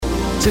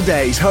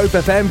Today's Hope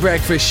FM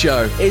Breakfast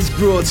Show is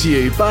brought to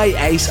you by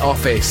Ace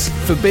Office.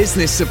 For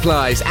business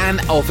supplies and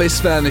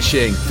office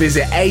furnishing,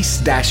 visit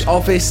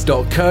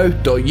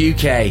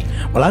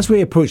ace-office.co.uk. Well, as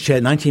we approach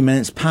 19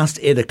 minutes past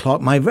 8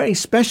 o'clock, my very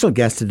special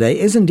guest today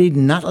is indeed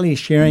Natalie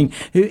Shearing,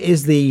 who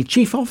is the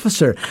Chief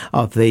Officer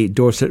of the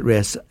Dorset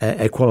Race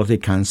Equality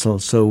Council.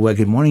 So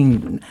good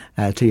morning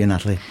to you,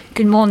 Natalie.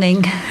 Good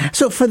morning.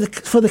 So for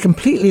the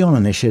completely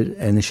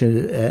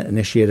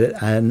uninitiated,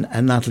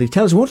 and Natalie,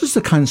 tell us, what does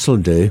the council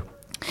do?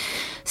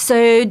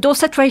 So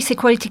Dorset Race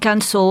Equality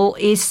Council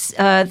is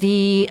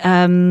the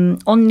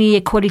only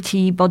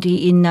equality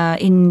body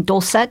in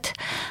Dorset,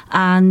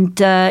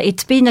 and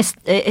it's been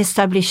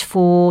established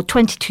for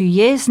 22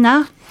 years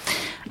now.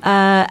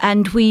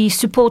 And we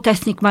support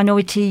ethnic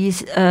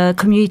minorities,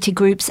 community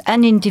groups,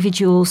 and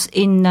individuals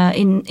in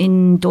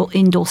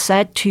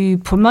Dorset to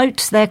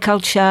promote their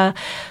culture,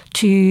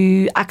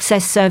 to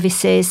access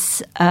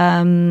services,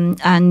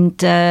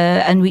 and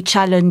we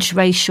challenge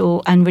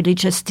racial and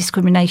religious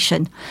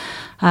discrimination.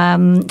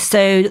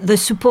 So the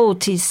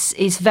support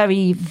is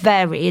very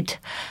varied,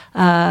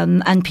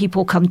 and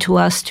people come to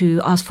us to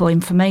ask for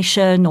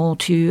information or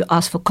to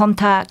ask for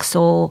contacts,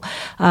 or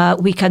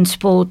we can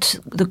support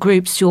the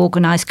groups to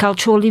organise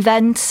cultural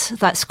events.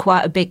 That's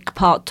quite a big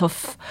part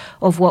of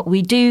what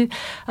we do,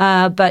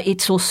 but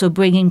it's also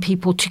bringing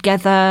people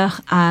together.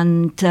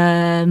 And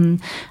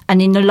in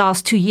the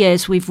last 2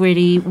 years, we've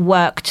really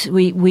worked.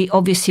 We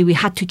obviously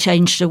had to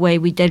change the way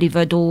we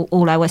delivered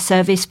all our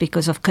service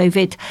because of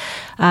COVID.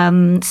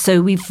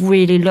 So we've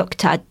really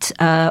looked at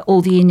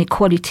all the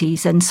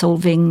inequalities and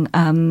solving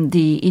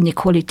the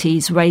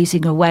inequalities,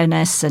 raising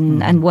awareness,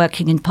 and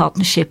working in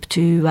partnership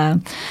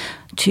to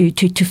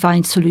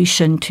find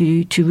solution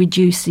to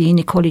reduce the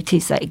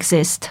inequalities that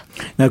exist.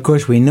 Now, of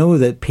course, we know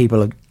that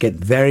people get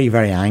very,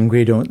 very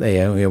angry, don't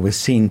they? We're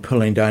seen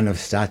pulling down of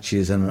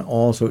statues and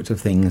all sorts of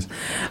things.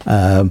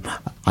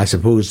 I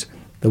suppose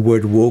the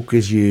word woke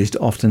is used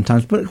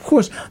oftentimes, but of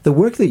course the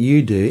work that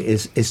you do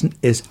is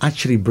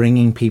actually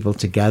bringing people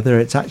together.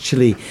 It's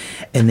actually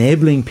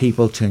enabling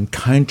people to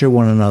encounter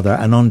one another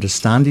and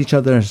understand each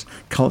other's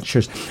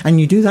cultures.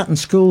 And you do that in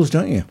schools,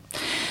 don't you?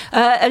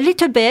 A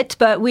little bit,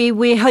 but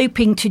we're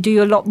hoping to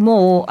do a lot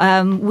more.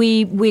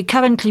 We're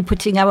currently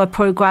putting our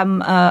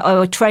program,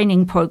 our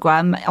training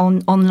program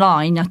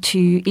online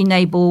to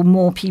enable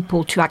more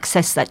people to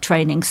access that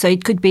training. So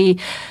it could be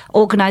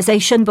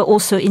organisation, but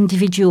also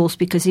individuals,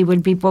 because it will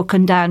be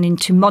broken down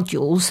into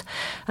modules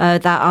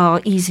that are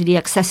easily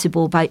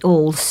accessible by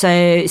all.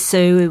 So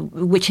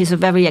which is a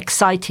very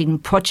exciting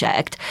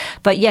project.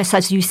 But yes,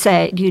 as you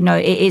said,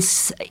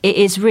 it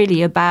is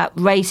really about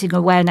raising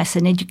awareness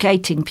and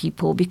educating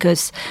people,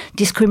 because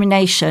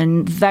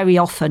discrimination very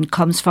often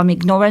comes from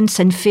ignorance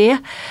and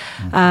fear.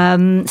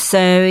 So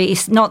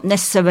it's not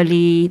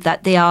necessarily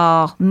that there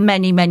are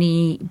many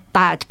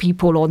bad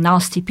people or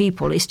nasty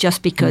people. It's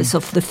just because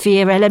of the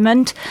fear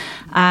element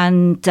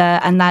and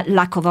that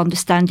lack of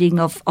understanding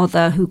of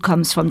other who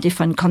comes from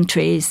different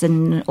countries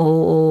and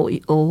or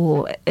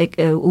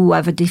who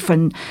have a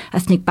different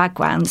ethnic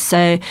background.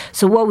 So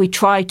what we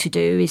try to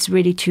do is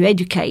really to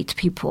educate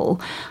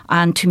people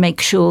and to make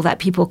sure that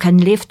people can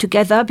live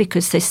together,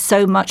 because there's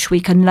so much we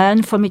can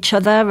learn from each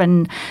other,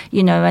 and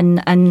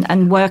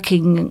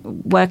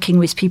working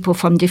with people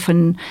from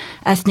different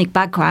ethnic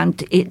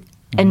background, it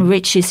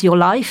enriches your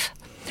life.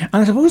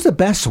 And I suppose the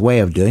best way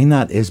of doing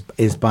that is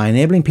by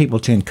enabling people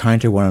to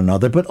encounter one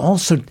another, but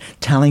also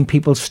telling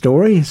people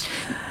stories.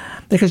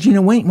 Because,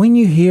 when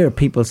you hear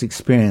people's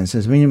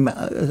experiences,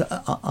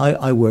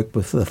 I work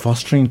with the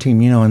fostering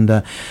team,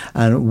 and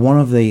one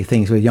of the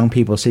things with young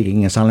people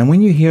seeking asylum,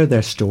 when you hear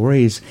their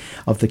stories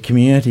of the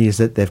communities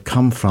that they've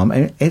come from,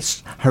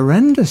 it's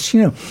horrendous,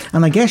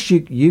 And I guess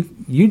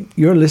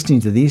you're listening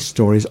to these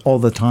stories all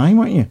the time,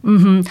 aren't you?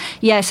 Mm-hmm.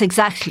 Yes,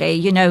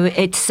 exactly.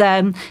 It's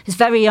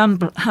very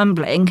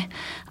humbling.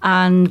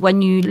 And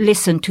when you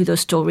listen to those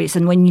stories,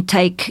 and when you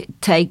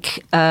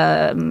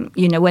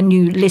when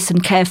you listen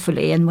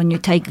carefully, and when you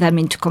take them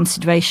into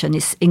consideration,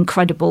 it's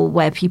incredible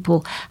where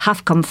people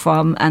have come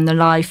from and the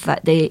life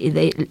that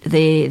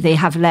they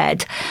have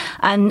led,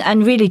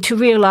 and really to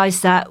realise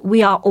that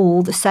we are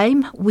all the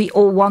same. We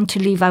all want to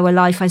live our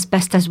life as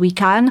best as we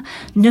can,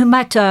 no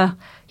matter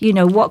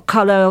what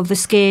colour of the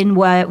skin,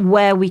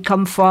 where we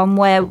come from,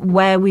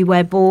 where we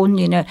were born,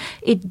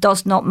 it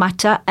does not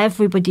matter.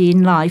 Everybody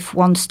in life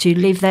wants to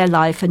live their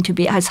life and to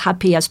be as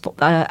happy as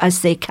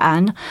they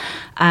can.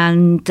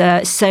 And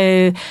there's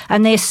so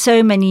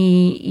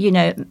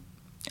many,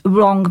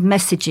 wrong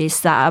messages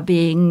that are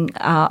being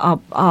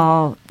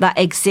that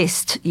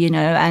exist,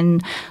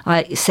 and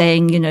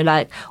saying,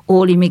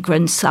 all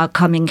immigrants are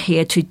coming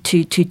here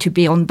to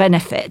be on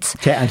benefits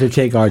and to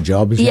take our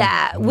jobs.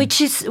 Yeah,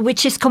 which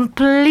is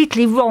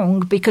completely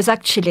wrong, because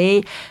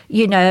actually,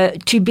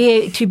 to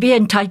be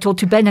entitled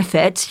to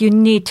benefits, you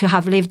need to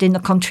have lived in the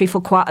country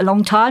for quite a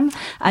long time,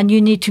 and you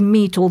need to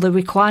meet all the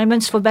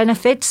requirements for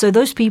benefits. So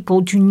those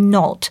people do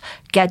not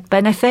get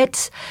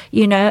benefits,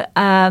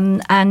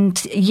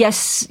 and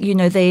yes,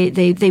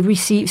 they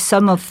receive,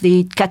 some of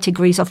the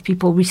categories of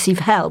people receive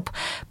help,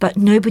 but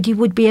nobody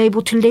would be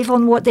able to live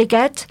on what they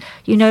get.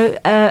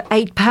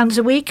 £8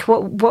 a week.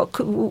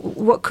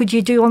 What could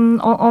you do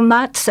on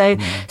that? So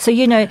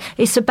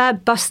it's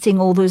about busting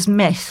all those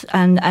myths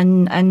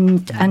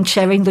and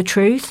sharing the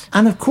truth.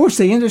 And of course,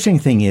 the interesting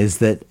thing is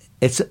that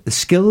it's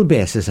skill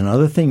base is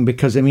another thing,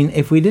 because,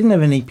 if we didn't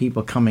have any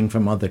people coming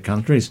from other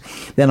countries,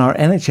 then our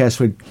NHS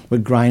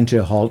would grind to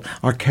a halt,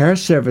 our care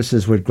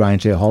services would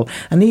grind to a halt,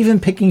 and even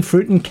picking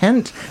fruit in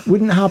Kent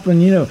wouldn't happen,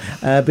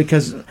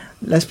 because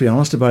let's be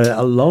honest about it,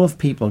 a lot of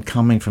people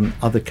coming from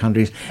other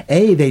countries,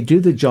 they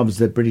do the jobs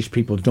that British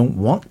people don't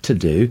want to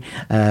do,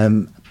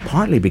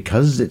 partly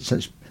because it's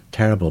such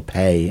terrible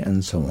pay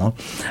and so on.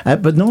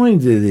 But not only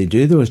do they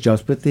do those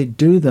jobs, but they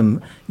do them,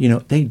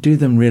 they do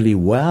them really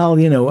well,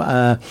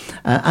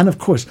 and of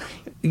course,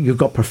 you've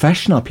got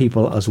professional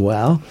people as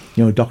well,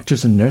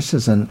 doctors and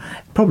nurses and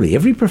probably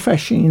every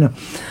profession,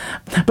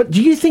 But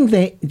do you think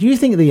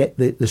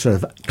the sort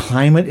of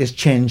climate is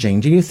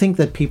changing? Do you think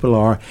that people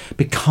are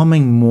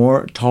becoming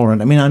more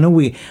tolerant? I know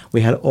we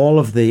had all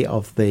of the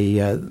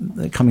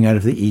coming out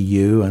of the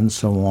EU and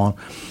so on.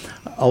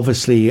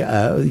 Obviously,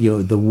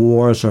 the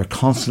wars are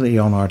constantly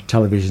on our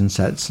television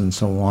sets and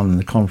so on, and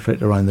the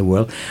conflict around the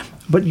world.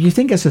 But do you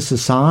think as a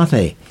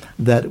society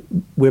that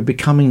we're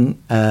becoming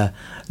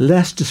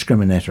less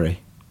discriminatory?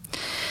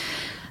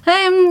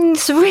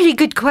 It's a really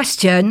good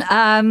question.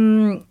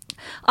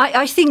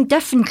 I think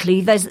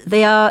definitely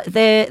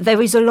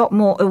there is a lot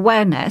more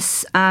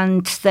awareness,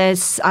 and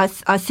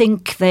I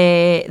think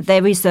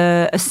there is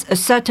a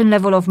certain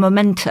level of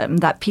momentum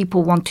that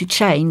people want to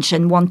change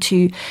and want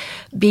to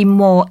be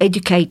more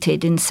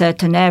educated in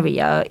certain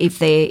area. If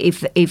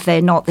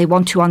they're not, they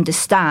want to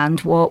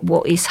understand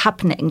what is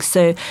happening.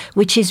 So,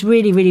 which is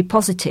really, really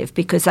positive,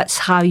 because that's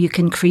how you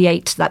can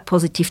create that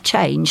positive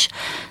change.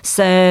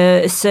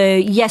 So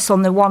yes,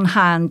 on the one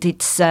hand,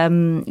 it's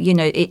there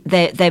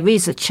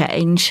is a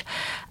change.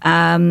 But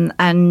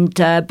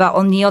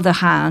on the other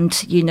hand,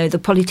 the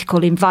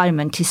political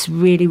environment is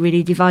really,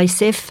 really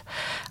divisive,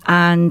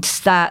 and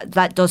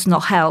that does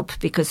not help,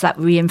 because that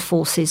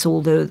reinforces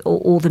all the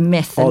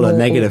myth and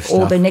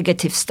all the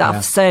negative stuff.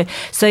 Yeah.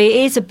 So it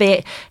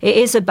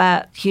is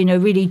about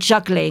really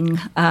juggling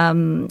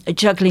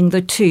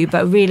the two,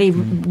 but really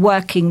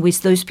working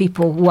with those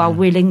people who are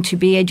willing to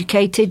be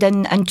educated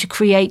and to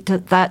create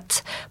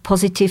that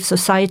positive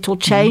societal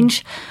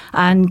change.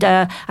 And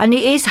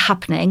it is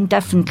happening,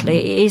 definitely.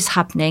 It is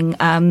happening.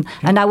 And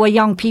our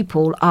young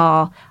people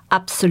are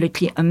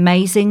absolutely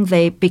amazing.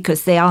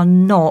 Because they are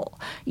not,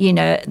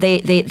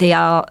 they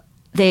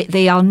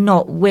are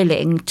not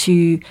willing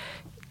to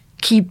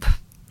keep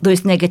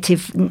those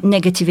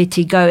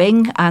negativity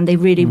going, and they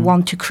really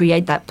want to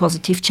create that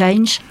positive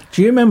change.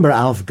 Do you remember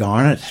Alf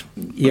Garnett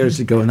years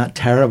ago in that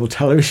terrible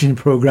television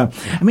programme?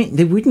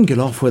 They wouldn't get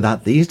off with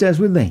that these days,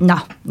 would they?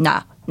 No,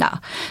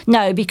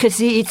 because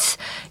it's,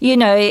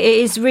 it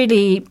is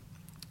really,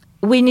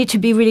 we need to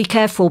be really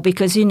careful,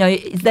 because,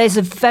 there's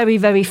a very,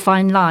 very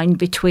fine line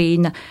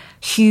between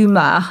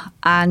humour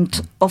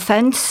and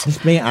offence. It's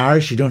being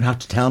Irish, you don't have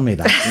to tell me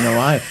that.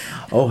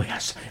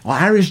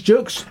 Irish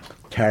jokes,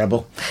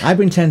 terrible. I've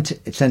been sent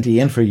to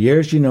Ian for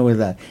years,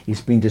 that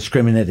he's been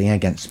discriminating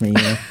against me.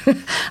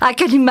 I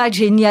can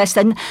imagine, yes,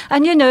 and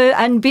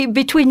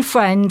between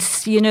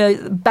friends,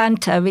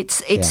 banter,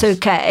 it's yes.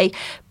 Okay,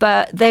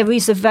 but there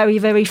is a very,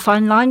 very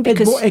fine line,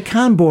 because it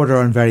can border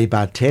on very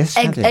bad taste.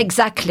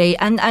 Exactly,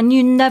 and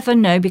you never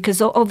know,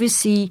 because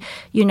obviously,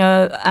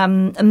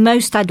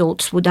 most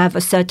adults would have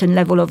a certain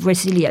level of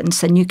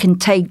resilience, and you can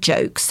take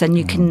jokes, and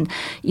you can,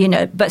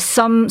 but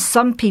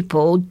some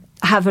people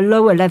have a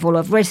lower level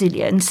of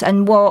resilience,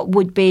 and what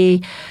would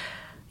be,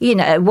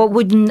 what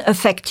wouldn't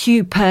affect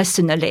you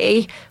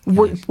personally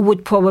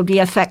would probably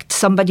affect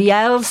somebody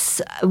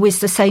else with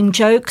the same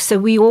joke. So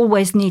we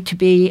always need to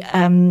be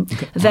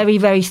very,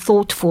 very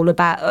thoughtful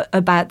about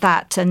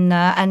that. And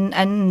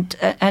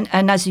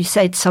as you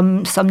said,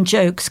 some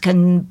jokes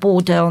can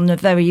border on a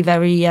very,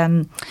 very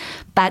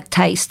bad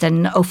taste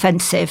and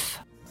offensive.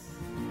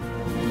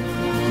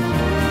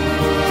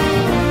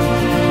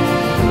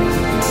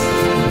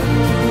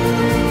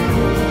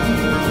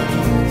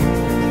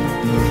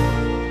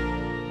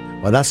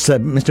 Well, that's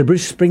Mr.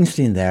 Bruce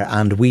Springsteen there,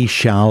 and We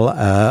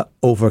Shall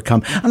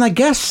Overcome. And I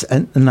guess,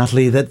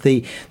 Natalie, that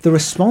the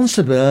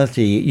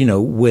responsibility,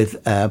 with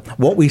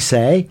what we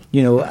say,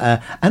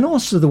 and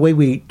also the way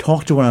we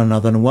talk to one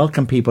another and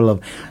welcome people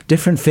of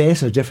different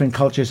faiths or different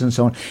cultures and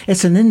so on,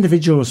 it's an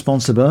individual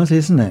responsibility,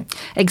 isn't it?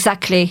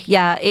 Exactly,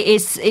 yeah.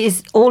 It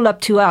is all up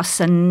to us,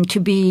 and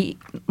to be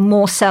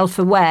more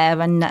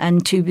self-aware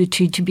and to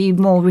be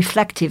more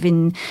reflective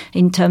in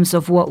terms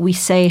of what we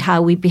say,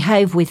 how we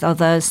behave with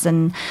others,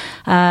 and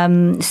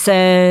And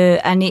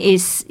it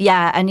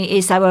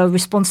is our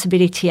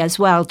responsibility as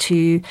well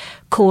to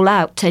call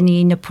out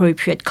any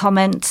inappropriate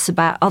comments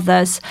about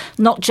others,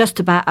 not just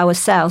about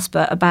ourselves,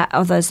 but about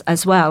others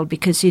as well,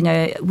 because,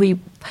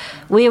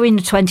 we're in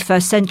the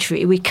 21st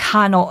century. We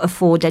cannot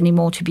afford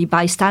anymore to be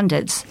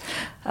bystanders.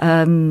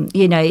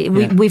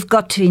 We've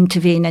got to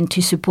intervene and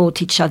to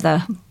support each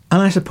other.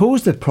 And I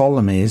suppose the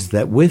problem is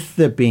that with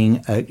there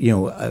being a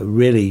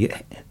really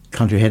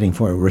country heading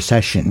for a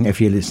recession, if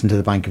you listen to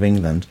the Bank of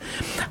England,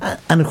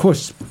 and of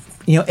course,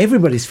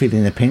 everybody's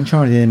feeling the pinch,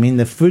 aren't they? I mean,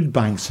 the food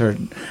banks are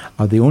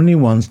the only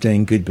ones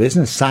doing good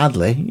business,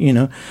 sadly,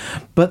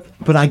 But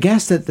I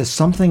guess that there's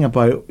something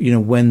about,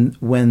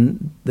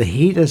 when the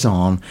heat is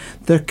on,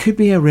 there could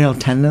be a real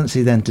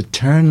tendency then to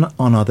turn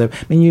on other.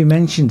 I mean, you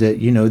mentioned it,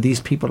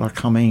 these people are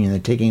coming and they're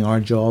taking our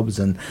jobs,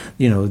 and,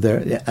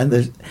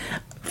 there's.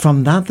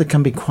 From that, there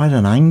can be quite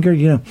an anger.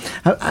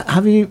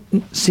 Have you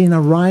seen a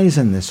rise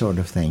in this sort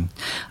of thing?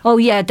 Oh,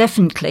 yeah,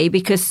 definitely,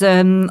 because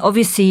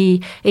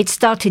obviously it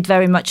started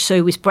very much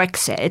so with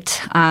Brexit,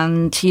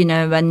 and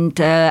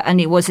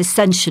and it was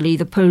essentially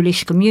the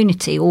Polish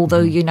community.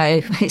 Although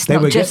it's they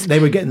not were just they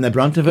were getting the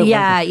brunt of it.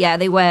 Yeah,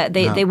 they were.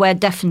 They were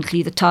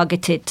definitely the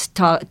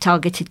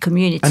targeted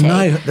community. And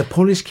now the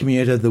Polish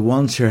community are the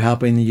ones who are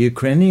helping the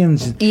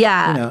Ukrainians.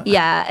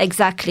 Yeah,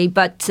 exactly.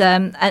 But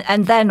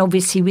and then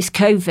obviously with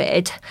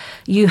COVID,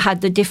 you had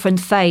the different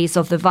phase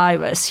of the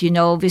virus.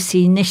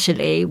 Obviously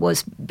initially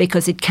was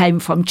because it came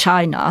from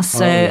China.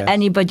 So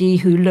anybody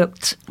who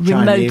looked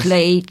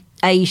remotely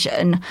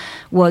Asian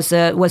was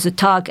a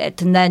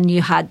target, and then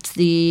you had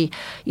you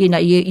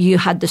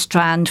had the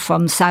strand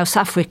from South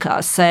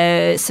Africa. So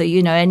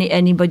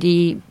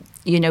anybody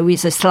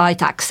with a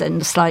slight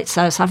accent, a slight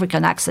South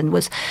African accent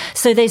was.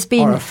 So there's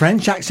been or a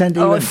French accent,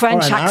 or a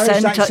French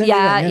accent.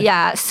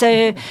 Yeah.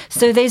 So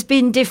there's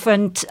been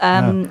different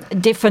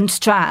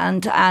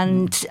strand,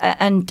 and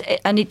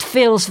it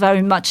feels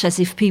very much as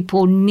if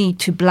people need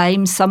to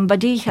blame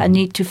somebody and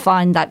need to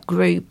find that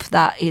group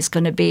that is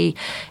going to be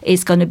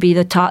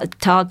the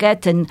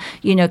target. And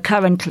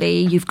currently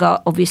you've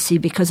got, obviously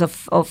because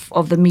of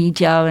the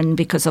media and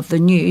because of the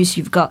news,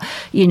 you've got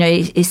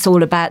it's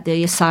all about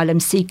the asylum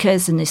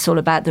seekers and it's all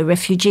about the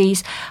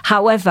refugees.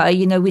 However,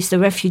 with the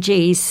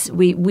refugees,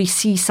 we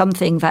see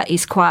something that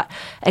is quite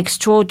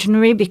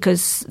extraordinary,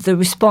 because the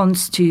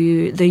response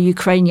to the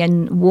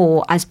Ukrainian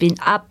war has been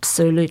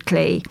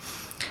absolutely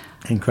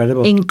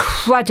incredible.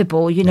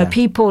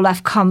 People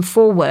have come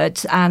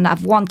forward and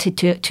have wanted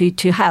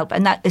to help,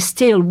 and that they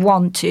still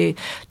want to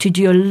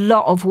do a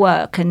lot of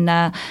work, and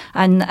a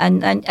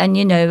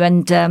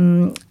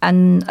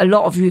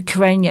lot of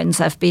Ukrainians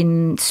have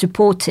been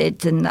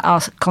supported and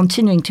are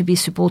continuing to be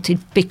supported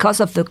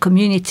because of the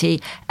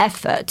community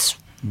efforts.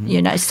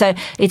 So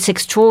it's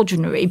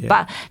extraordinary. Yeah.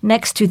 But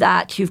next to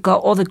that, you've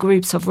got other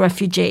groups of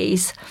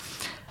refugees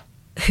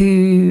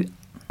who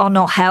are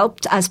not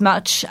helped as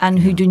much and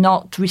who do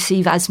not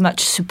receive as much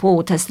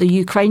support as the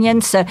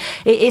Ukrainians. So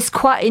it is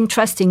quite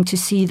interesting to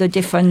see the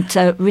different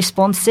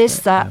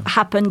responses that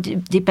happen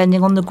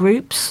depending on the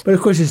groups. But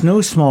of course, it's no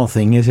small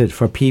thing, is it,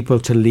 for people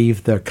to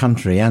leave their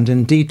country and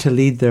indeed to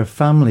lead their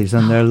families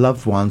and their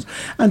loved ones,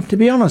 and to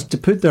be honest, to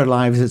put their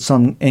lives at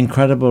some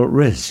incredible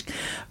risk.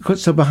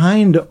 So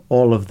behind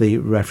all of the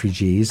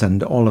refugees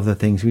and all of the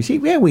things we see,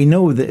 we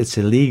know that it's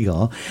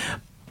illegal.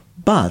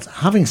 But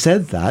having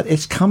said that,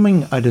 it's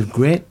coming out of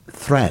great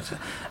threat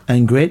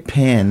and great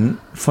pain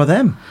for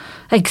them.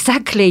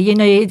 Exactly.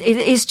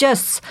 It's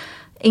just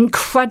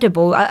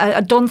incredible. I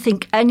don't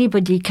think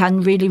anybody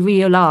can really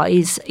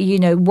realise,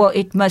 what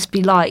it must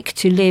be like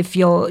to leave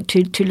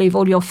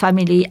all your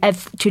family,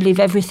 to leave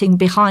everything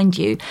behind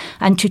you,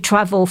 and to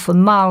travel for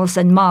miles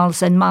and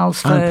miles and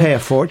miles and pay a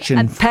fortune,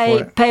 and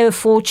pay a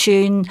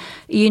fortune,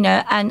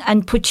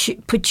 and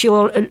put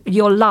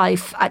your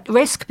life at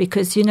risk,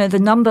 because the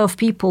number of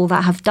people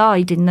that have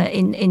died in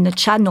the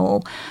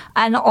Channel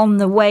and on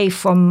the way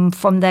from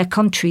their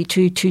country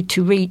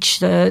to reach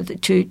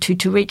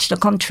the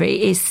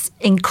country is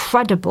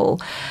incredible.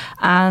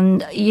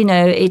 And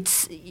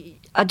it's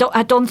I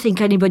don't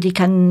think anybody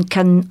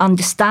can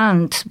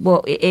understand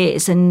what it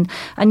is, and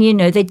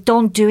they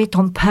don't do it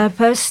on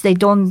purpose. They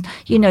don't,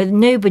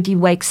 nobody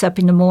wakes up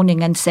in the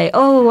morning and say,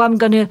 "Oh, I'm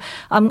gonna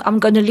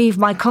leave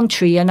my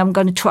country and I'm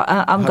gonna try.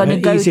 I'm gonna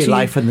go easy to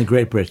life in the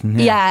Great Britain."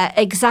 Yeah,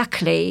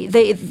 exactly.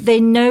 They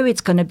know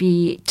it's going to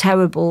be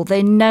terrible.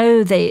 They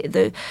know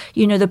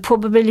the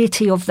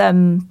probability of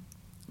them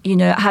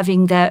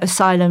having their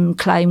asylum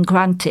claim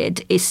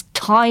granted is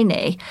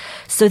tiny.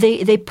 So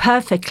they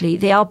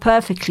are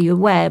perfectly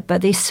aware,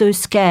 but they're so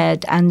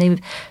scared,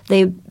 and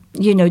they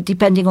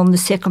depending on the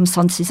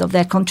circumstances of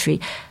their country,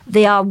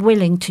 they are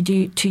willing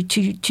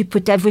to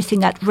put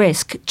everything at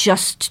risk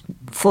just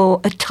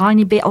for a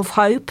tiny bit of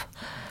hope.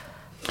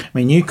 I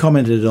mean, you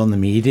commented on the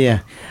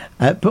media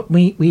But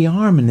we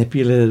are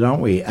manipulated,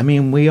 aren't we? I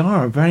mean, we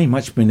are very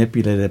much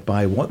manipulated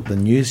by what the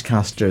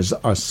newscasters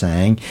are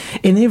saying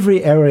in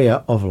every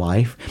area of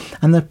life.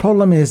 And the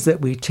problem is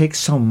that we take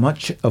so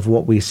much of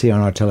what we see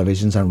on our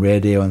televisions and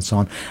radio and so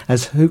on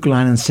as hook,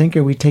 line and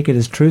sinker. We take it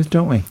as truth,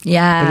 don't we?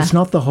 Yeah. But it's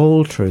not the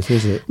whole truth,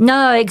 is it?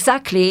 No,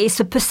 exactly.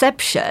 It's a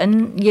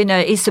perception,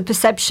 it's a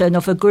perception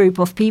of a group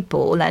of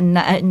people and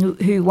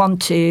who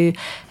want to,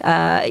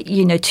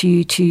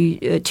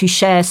 to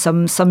share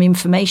some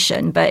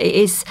information. But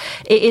it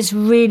is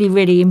really,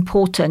 really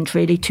important,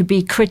 really, to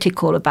be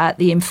critical about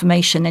the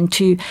information and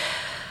to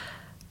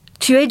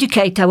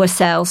educate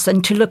ourselves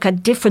and to look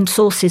at different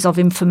sources of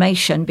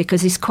information,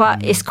 because it's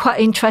quite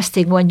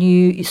interesting when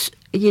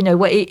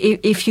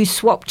if you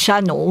swap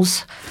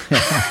channels,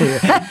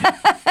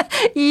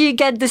 you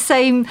get the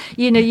same,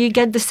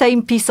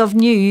 piece of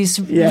news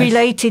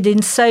related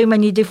in so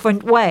many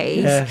different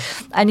ways,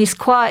 and it's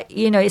quite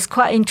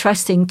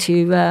interesting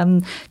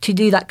to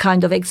do that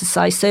kind of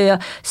exercise. So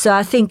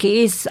I think it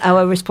is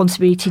our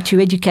responsibility to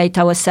educate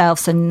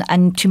ourselves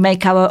and to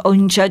make our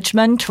own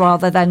judgment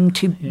rather than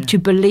to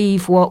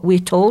believe what we're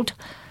told.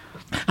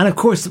 And of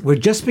course, we're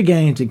just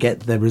beginning to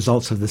get the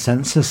results of the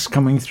census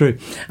coming through.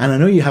 And I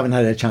know you haven't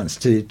had a chance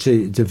to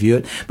view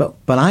it, but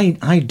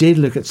I did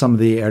look at some of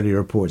the early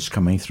reports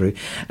coming through.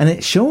 And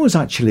it shows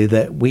actually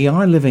that we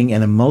are living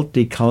in a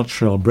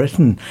multicultural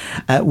Britain,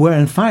 where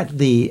in fact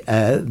the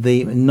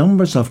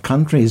numbers of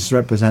countries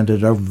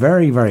represented are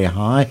very, very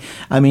high.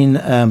 I mean,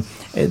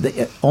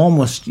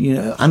 almost,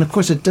 and of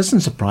course it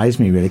doesn't surprise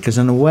me really, because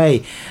in a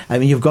way, I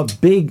mean, you've got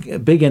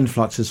big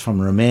influxes from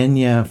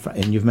Romania,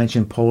 and you've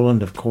mentioned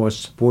Poland, of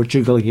course,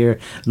 Portugal here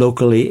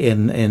locally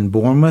in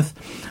Bournemouth,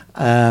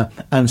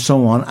 and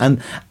so on.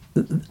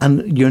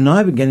 And you're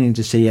now beginning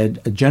to see a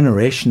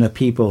generation of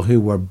people who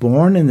were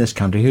born in this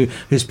country,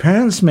 whose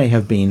parents may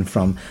have been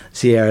from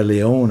Sierra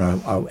Leone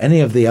or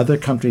any of the other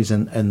countries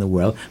in the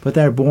world, but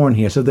they're born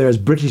here. So they're as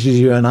British as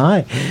you and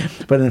I.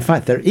 But in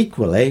fact, they're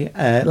equally,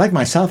 like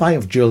myself, I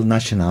have dual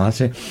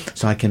nationality,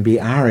 so I can be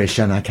Irish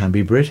and I can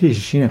be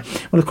British, Well,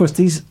 of course,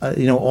 these,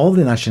 all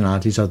the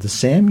nationalities are the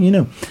same,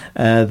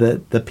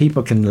 the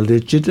people can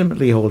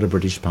legitimately hold a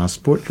British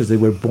passport because they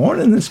were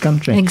born in this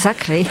country.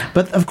 Exactly.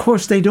 But of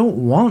course, they don't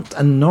want,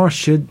 and nor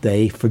should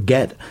they,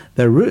 forget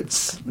their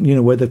roots,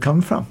 where they come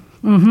from.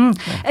 Mm-hmm.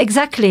 Yeah.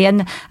 Exactly,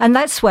 and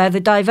that's where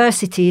the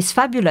diversity is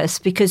fabulous,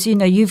 because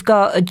you've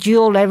got a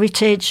dual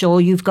heritage,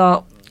 or you've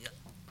got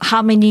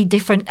how many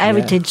different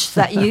heritage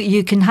that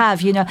you can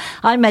have.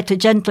 I met a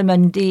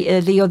gentleman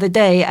the other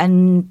day,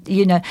 and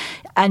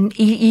and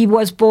he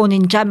was born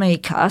in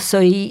Jamaica,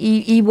 so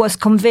he was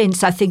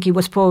convinced, I think he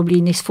was probably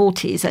in his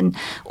 40s, and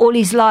all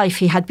his life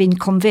he had been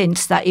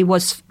convinced that he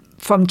was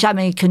from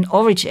Jamaican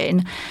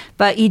origin,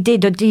 but he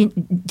did a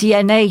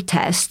DNA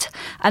test,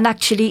 and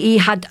actually he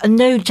had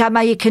no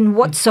Jamaican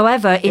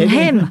whatsoever in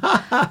him.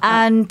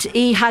 And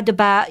he had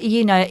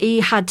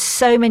he had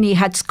so many. He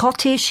had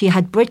Scottish, he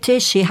had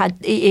British, he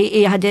had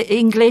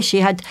English,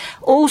 he had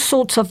all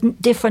sorts of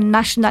different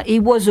nationalities. He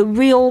was a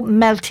real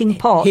melting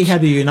pot. He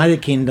had a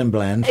United Kingdom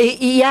blend.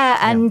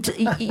 And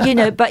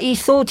but he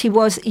thought he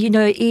was,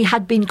 he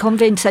had been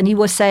convinced, and he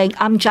was saying,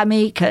 "I'm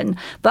Jamaican,"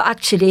 but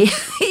actually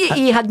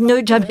he had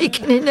no Jamaican.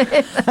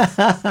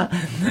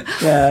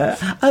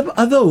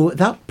 Although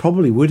that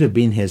probably would have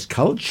been his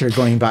culture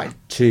going back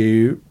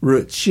to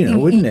roots,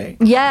 wouldn't it?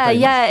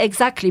 Yeah,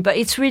 exactly. But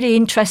it's really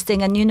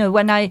interesting, and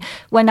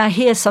when I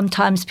hear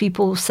sometimes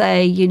people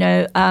say,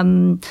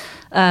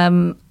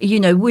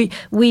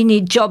 we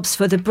need jobs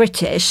for the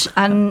British,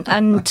 and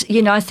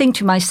I think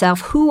to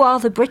myself, who are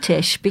the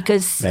British?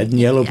 Because red and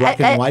yellow,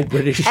 black and white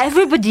British.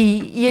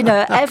 Everybody,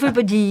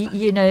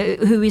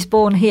 who is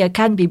born here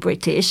can be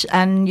British,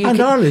 and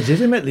are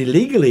legitimately,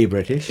 legally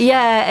British.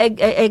 Yeah,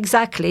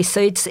 exactly.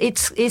 So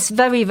it's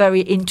very,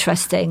 very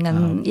interesting,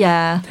 and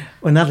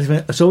Well,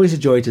 Natalie, it's always a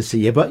joy to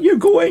see you, but you're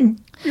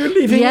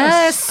leaving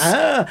us.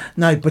 Yes.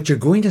 Now, but you're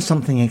going to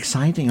something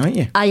exciting, aren't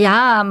you? I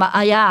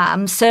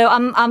am. So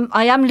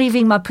I am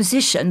leaving my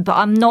position, but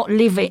I'm not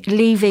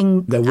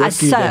leaving as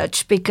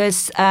such,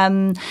 because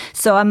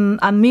so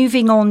I'm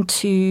moving on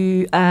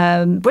to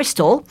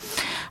Bristol,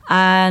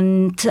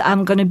 and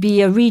I'm going to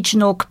be a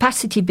regional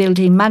capacity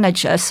building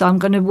manager. So I'm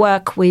going to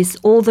work with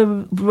all the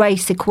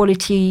race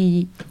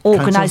equality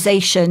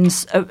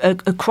organisations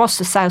across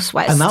the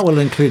Southwest. And that will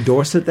include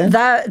Dorset then?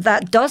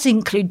 That does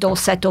include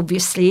Dorset,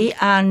 obviously,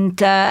 and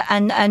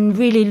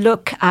really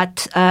look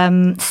at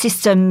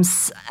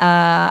systems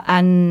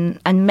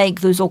and make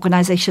those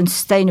organisations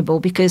sustainable,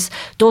 because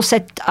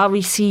Dorset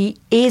REC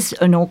is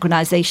an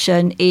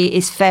organisation, it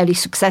is fairly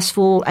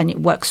successful and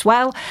it works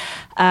well.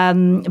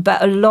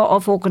 But a lot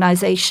of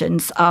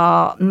organisations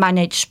are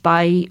managed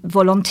by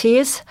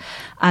volunteers,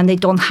 and they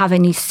don't have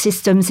any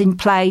systems in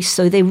place,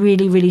 so they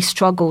really, really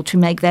struggle to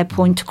make their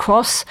point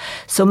across.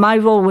 So my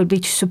role will be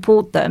to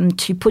support them,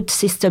 to put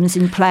systems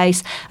in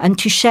place and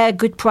to share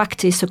good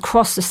practice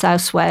across the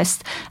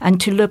Southwest, and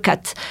to look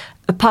at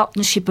a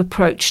partnership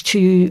approach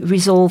to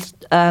resolve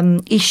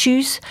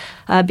issues,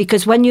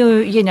 because when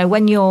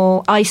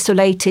you're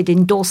isolated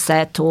in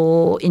Dorset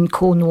or in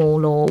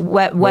Cornwall or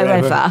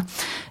wherever,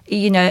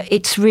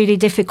 it's really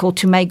difficult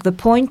to make the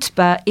point.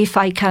 But if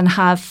I can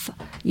have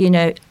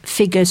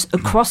figures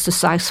across the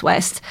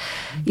Southwest,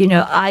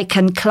 I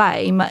can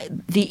claim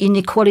the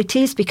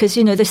inequalities, because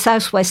the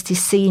Southwest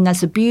is seen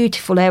as a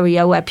beautiful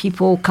area where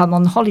people come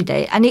on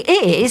holiday, and it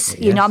is.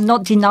 Yes. I'm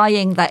not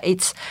denying that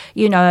it's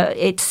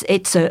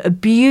it's a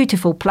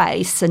beautiful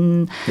place,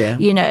 and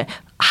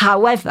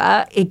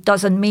However, it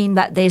doesn't mean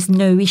that there's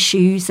no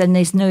issues and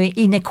there's no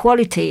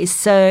inequalities.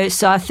 So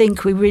I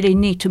think we really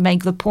need to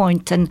make the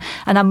point, and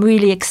I'm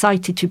really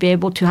excited to be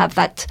able to have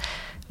that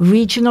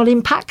regional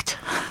impact.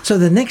 So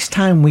the next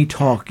time we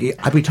talk,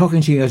 I'll be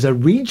talking to you as a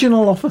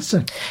regional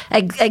officer.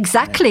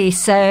 Exactly.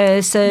 So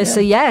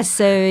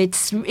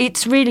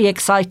it's really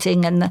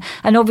exciting, and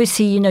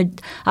obviously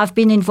I've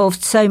been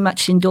involved so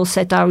much in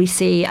Dorset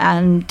REC,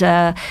 and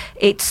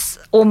it's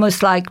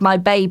almost like my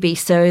baby.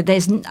 So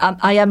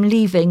I am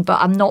leaving, but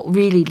I'm not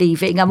really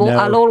leaving.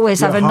 I'll always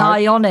have an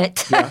eye on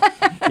it.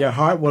 Your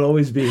heart will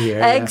always be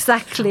here.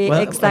 Exactly.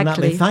 Well, exactly.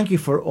 Natalie, thank you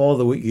for all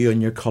the work you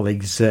and your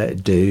colleagues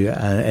do.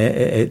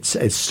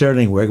 It's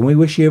sterling work, and we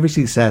wish you every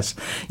success,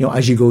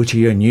 as you go to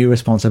your new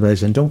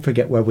responsibilities. And don't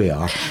forget where we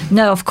are.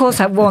 No, of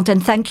course I won't.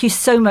 And thank you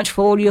so much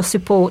for all your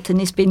support.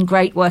 And it's been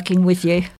great working with you.